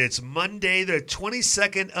us. It's Monday, the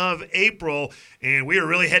 22nd of April, and we are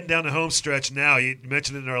really heading down the home stretch now. You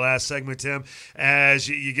mentioned it in our last segment, Tim, as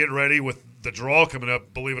you get ready with the draw coming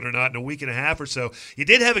up, believe it or not, in a week and a half or so. You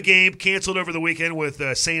did have a game canceled over the weekend with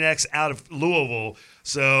St. X out of Louisville,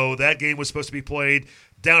 so that game was supposed to be played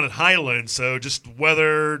down at Highland, so just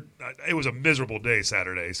weather, it was a miserable day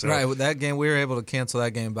Saturday. So. Right, with that game, we were able to cancel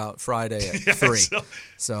that game about Friday at 3.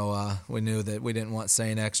 So we knew that we didn't want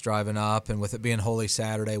St. X driving up, and with it being Holy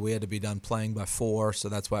Saturday, we had to be done playing by 4, so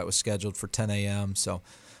that's why it was scheduled for 10 a.m. So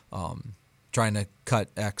trying to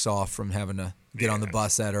cut X off from having to get on the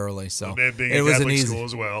bus that early. So it was an easy school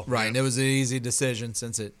as well. Right, and it was an easy decision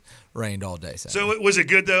since it rained all day Saturday. So was it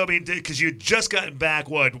good, though? I mean, because you had just gotten back,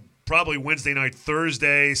 probably Wednesday night,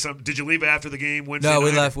 Thursday. Did you leave after the game Wednesday night? No,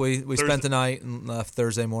 we left. We spent the night and left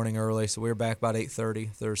Thursday morning early, so we were back about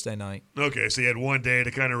 8:30 Thursday night. Okay, so you had one day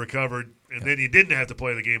to kind of recover, and then you didn't have to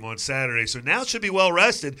play the game on Saturday. So now it should be well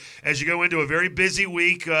rested as you go into a very busy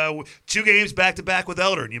week. 2 games back-to-back with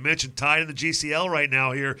Elder. And you mentioned tied in the GCL right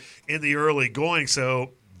now here in the early going.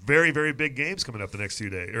 So very, very big games coming up the next 2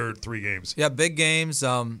 days, or 3 games. Yeah, big games.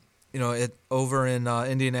 Over in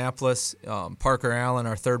Indianapolis, Parker Allen,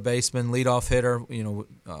 our third baseman, leadoff hitter.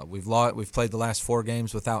 We've played the last 4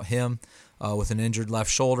 games without him with an injured left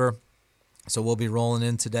shoulder. So we'll be rolling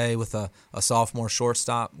in today with a sophomore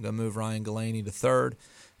shortstop. I'm going to move Ryan Galaney to third,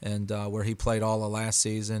 and where he played all of last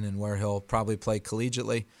season and where he'll probably play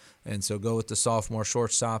collegiately. And so go with the sophomore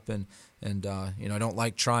shortstop, and I don't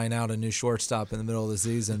like trying out a new shortstop in the middle of the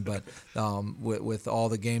season, but with all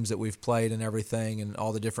the games that we've played and everything and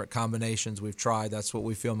all the different combinations we've tried, that's what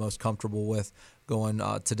we feel most comfortable with going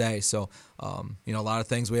today. So, a lot of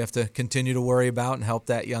things we have to continue to worry about and help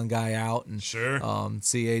that young guy out and sure.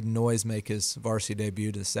 See Aiden Noyes make his varsity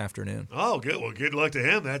debut this afternoon. Oh, good. Well, good luck to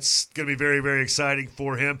him. That's going to be very, very exciting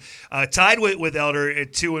for him. Tied with Elder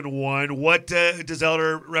at 2-1. What does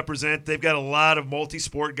Elder represent? They've got a lot of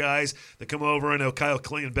multi-sport guys that come over. I know Kyle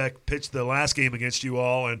Klingenbeck pitched the last game against you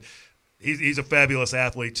all, and he's a fabulous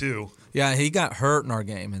athlete too. Yeah, he got hurt in our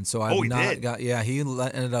game, and so he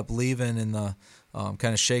ended up leaving in the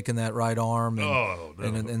kind of shaking that right arm,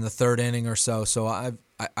 and in the third inning or so. So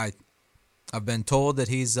I've been told that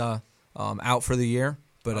he's out for the year,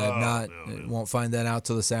 but won't find that out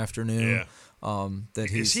till this afternoon. Yeah. I think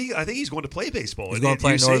he's going to play baseball. He's going to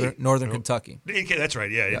play Northern Kentucky. That's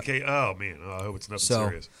right. Yeah. Yep. Oh man. I hope it's nothing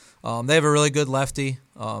serious. They have a really good lefty.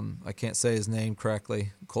 I can't say his name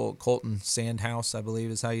correctly. Colton Sandhouse, I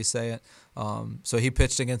believe, is how you say it. So he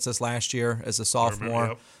pitched against us last year as a sophomore.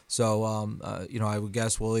 Yep. So I would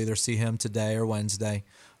guess we'll either see him today or Wednesday.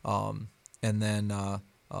 And then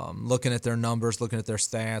looking at their numbers, looking at their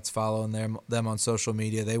stats, following them on social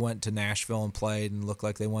media. They went to Nashville and played and looked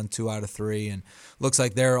like they won 2 out of 3. And looks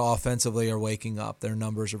like they're offensively are waking up. Their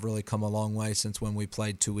numbers have really come a long way since when we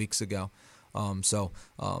played 2 weeks ago.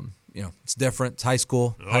 It's different. It's high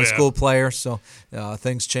school players, so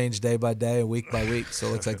things change day by day, week by week. So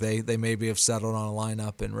it looks like they maybe have settled on a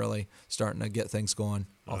lineup and really starting to get things going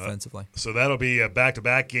offensively. So that'll be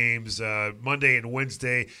back-to-back games, Monday and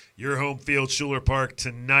Wednesday. Your home field, Schuler Park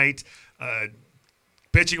tonight.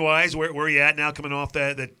 Pitching-wise, where are you at now coming off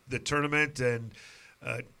the tournament and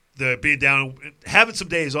the being down, having some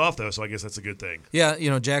days off, though, so I guess that's a good thing. Yeah,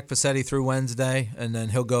 Jack Passetti through Wednesday, and then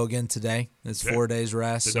he'll go again today. It's 4 days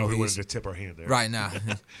rest. So he wanted to tip our hand there. Right now.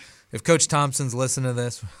 If Coach Thompson's listening to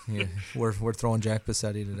this, we're throwing Jack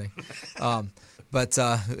Passetti today. But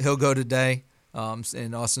he'll go today,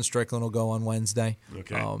 and Austin Strickland will go on Wednesday.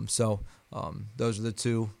 Okay. Those are the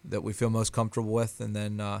 2 that we feel most comfortable with. And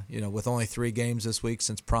then, with only 3 games this week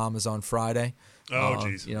since prom is on Friday. Oh,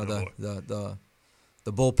 geez.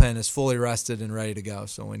 The bullpen is fully rested and ready to go,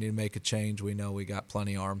 so we need to make a change. We know we got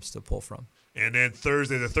plenty of arms to pull from. And then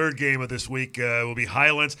Thursday, the third game of this week, will be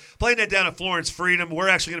Highlands. Playing that down at Florence Freedom. We're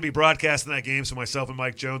actually going to be broadcasting that game, so myself and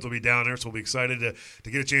Mike Jones will be down there, so we'll be excited to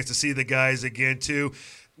get a chance to see the guys again, too.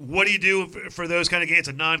 What do you do for those kind of games? It's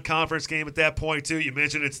a non-conference game at that point, too. You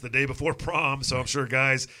mentioned it's the day before prom, so I'm sure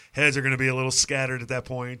guys' heads are going to be a little scattered at that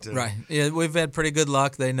point. Right. Yeah, we've had pretty good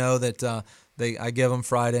luck. They know that I give them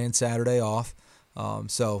Friday and Saturday off.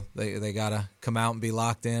 So they got to come out and be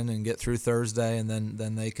locked in and get through Thursday, and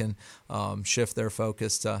then they can shift their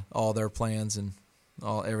focus to all their plans and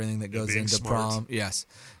everything that goes into smart. prom. Yes,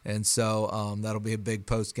 and so that'll be a big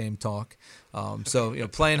post-game talk.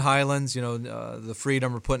 Playing Highlands, the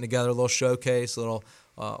Freedom are putting together a little showcase, a little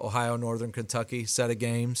Ohio Northern Kentucky set of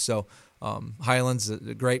games. So Highlands is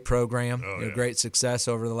a great program, great success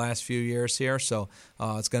over the last few years here. So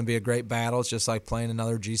it's going to be a great battle. It's just like playing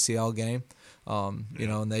another GCL game. You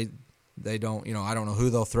know, and they don't, you know, I don't know who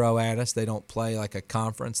they'll throw at us. They don't play like a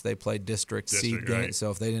conference. They play district seed game. Right.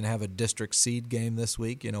 So if they didn't have a district seed game this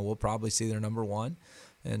week, you know, we'll probably see their number one.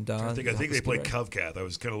 And I think they play Covcath. I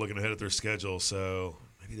was kind of looking ahead at their schedule, so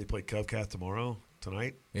maybe they play Covcath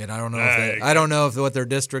tonight. Yeah, and I don't know I don't know if what their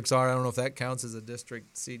districts are. I don't know if that counts as a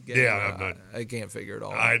district seed game. Yeah, I can't figure it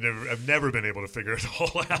all out. I've never been able to figure it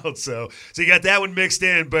all out. So you got that one mixed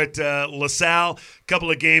in, but LaSalle, a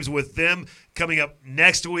couple of games with them coming up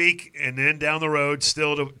next week, and then down the road,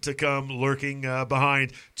 still to come, lurking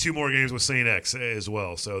behind, 2 more games with St. X as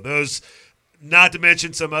well. So those. Not to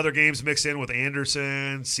mention some other games mixed in with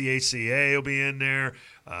Anderson, CHCA will be in there,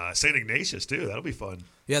 St. Ignatius too. That'll be fun.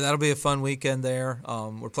 Yeah, that'll be a fun weekend there.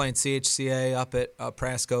 We're playing CHCA up at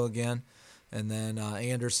Prasco again, and then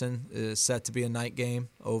Anderson is set to be a night game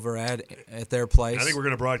over at their place. I think we're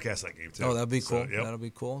going to broadcast that game too. Oh, that'll be cool. So, yep. That'll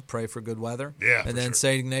be cool. Pray for good weather. Yeah, and then sure.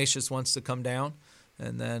 St. Ignatius wants to come down,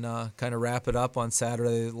 and then kind of wrap it up on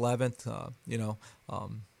Saturday the 11th.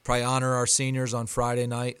 Probably honor our seniors on Friday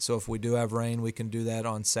night. So if we do have rain, we can do that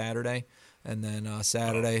on Saturday. And then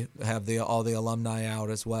Saturday have all the alumni out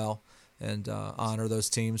as well, and honor those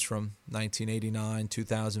teams from 1989,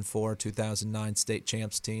 2004, 2009 state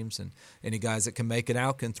champs teams. And any guys that can make it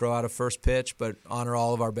out can throw out a first pitch, but honor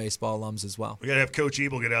all of our baseball alums as well. We got to have Coach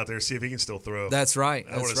Ebel get out there, see if he can still throw. That's right.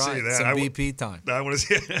 I want to right. see that. Some BP time. I want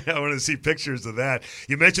to see pictures of that.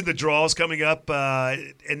 You mentioned the draws coming up,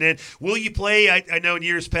 and then will you play? I know in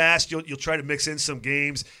years past you'll try to mix in some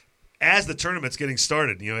games as the tournament's getting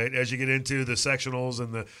started. You know, as you get into the sectionals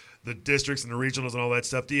and the districts and the regionals and all that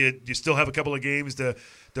stuff. Do you still have a couple of games to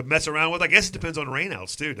mess around with? I guess it depends on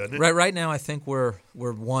rainouts too, doesn't it? Right now, I think we're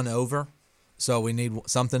 1 over. So we need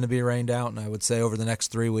something to be rained out, and I would say over the next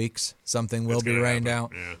 3 weeks, something will be rained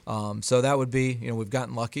out. Yeah. So that would be, we've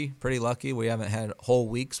gotten pretty lucky. We haven't had whole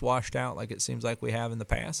weeks washed out like it seems like we have in the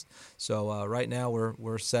past. So right now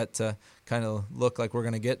we're set to kind of look like we're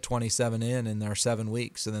going to get 27 in our 7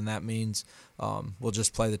 weeks, and then that means we'll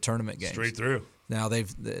just play the tournament games. Straight through. Now,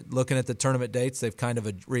 looking at the tournament dates, they've kind of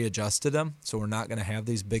readjusted them, so we're not going to have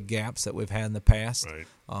these big gaps that we've had in the past. Right.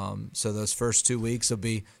 So those first 2 weeks will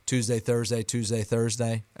be Tuesday,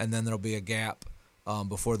 Thursday, and then there'll be a gap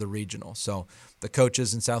before the regional. So the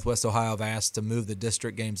coaches in Southwest Ohio have asked to move the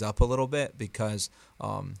district games up a little bit because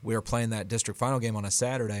we are playing that district final game on a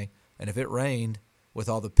Saturday, and if it rained with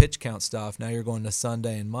all the pitch count stuff, now you're going to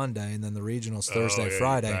Sunday and Monday, and then the regional's Thursday,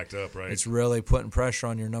 Friday. Backed up, right. It's really putting pressure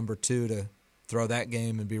on your number 2 to throw that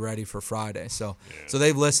game and be ready for Friday. So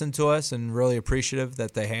they've listened to us and really appreciative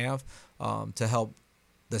that they have to help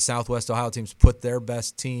the Southwest Ohio teams put their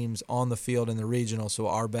best teams on the field in the regional, so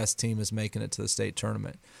our best team is making it to the state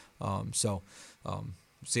tournament.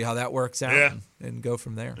 See how that works out and go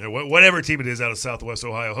from there. Yeah, whatever team it is out of Southwest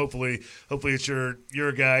Ohio, hopefully it's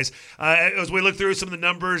your guys. As we look through some of the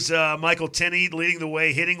numbers, Michael Tenney leading the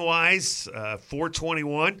way hitting-wise,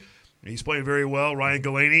 421. He's playing very well. Ryan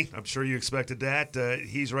Galaney, I'm sure you expected that.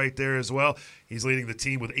 He's right there as well. He's leading the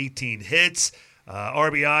team with 18 hits.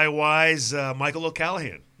 RBI-wise, Michael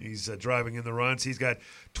O'Callahan. He's driving in the runs. He's got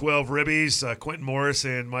 12 ribbies. Quentin Morris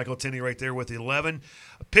and Michael Tenney right there with 11.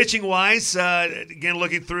 Pitching-wise, again,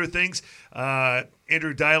 looking through things,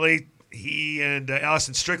 Andrew Diley, he and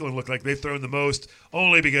Allison Strickland look like they've thrown the most,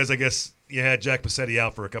 only because I guess you had Jack Passetti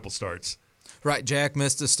out for a couple starts. Right, Jack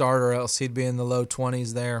missed a start, or else he'd be in the low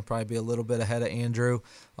 20s there, probably be a little bit ahead of Andrew.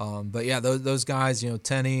 But, yeah, those guys,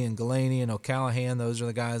 Tenney and Galaney and O'Callahan, those are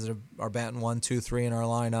the guys that are batting 1, 2, 3 in our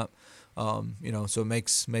lineup. So it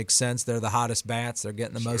makes sense. They're the hottest bats. They're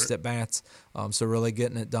getting the most at bats. So really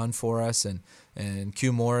getting it done for us. And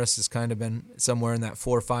Q Morris has kind of been somewhere in that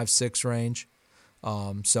 4, 5, 6 range.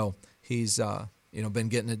 So he's been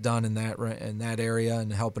getting it done in that area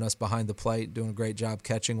and helping us behind the plate, doing a great job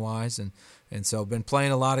catching wise, and so been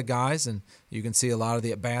playing a lot of guys, and you can see a lot of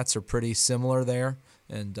the at bats are pretty similar there.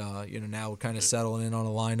 And now we're kind of settling in on a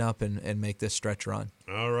lineup and make this stretch run.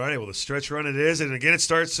 All right, well, the stretch run it is, and again it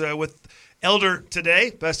starts with Elder today.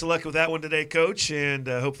 Best of luck with that one today, Coach, and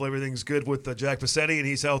hopefully everything's good with Jack Passetti and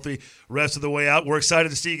he's healthy rest of the way out. We're excited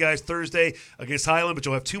to see you guys Thursday against Highland, but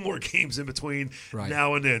you'll have 2 more games in between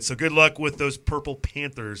now and then. So good luck with those Purple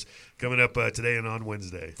Panthers coming up today and on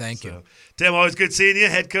Wednesday. Thank you. Tim, always good seeing you.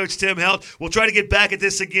 Head Coach Tim Helt. We'll try to get back at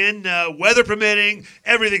this again, weather permitting,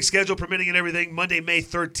 everything, schedule permitting and everything, Monday, May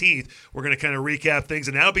 13th. We're going to kind of recap things,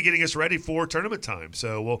 and that'll be getting us ready for tournament time.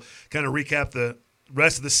 So we'll kind of recap the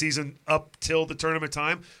rest of the season up till the tournament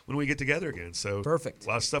time when we get together again. So perfect. A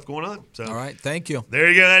lot of stuff going on. So all right, thank you. There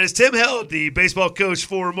you go. That is Tim Helt, the baseball coach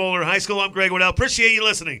for Moeller High School. I'm Greg Waddell. Appreciate you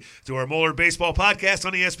listening to our Moeller Baseball Podcast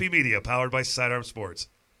on ESP Media, powered by Sidearm Sports.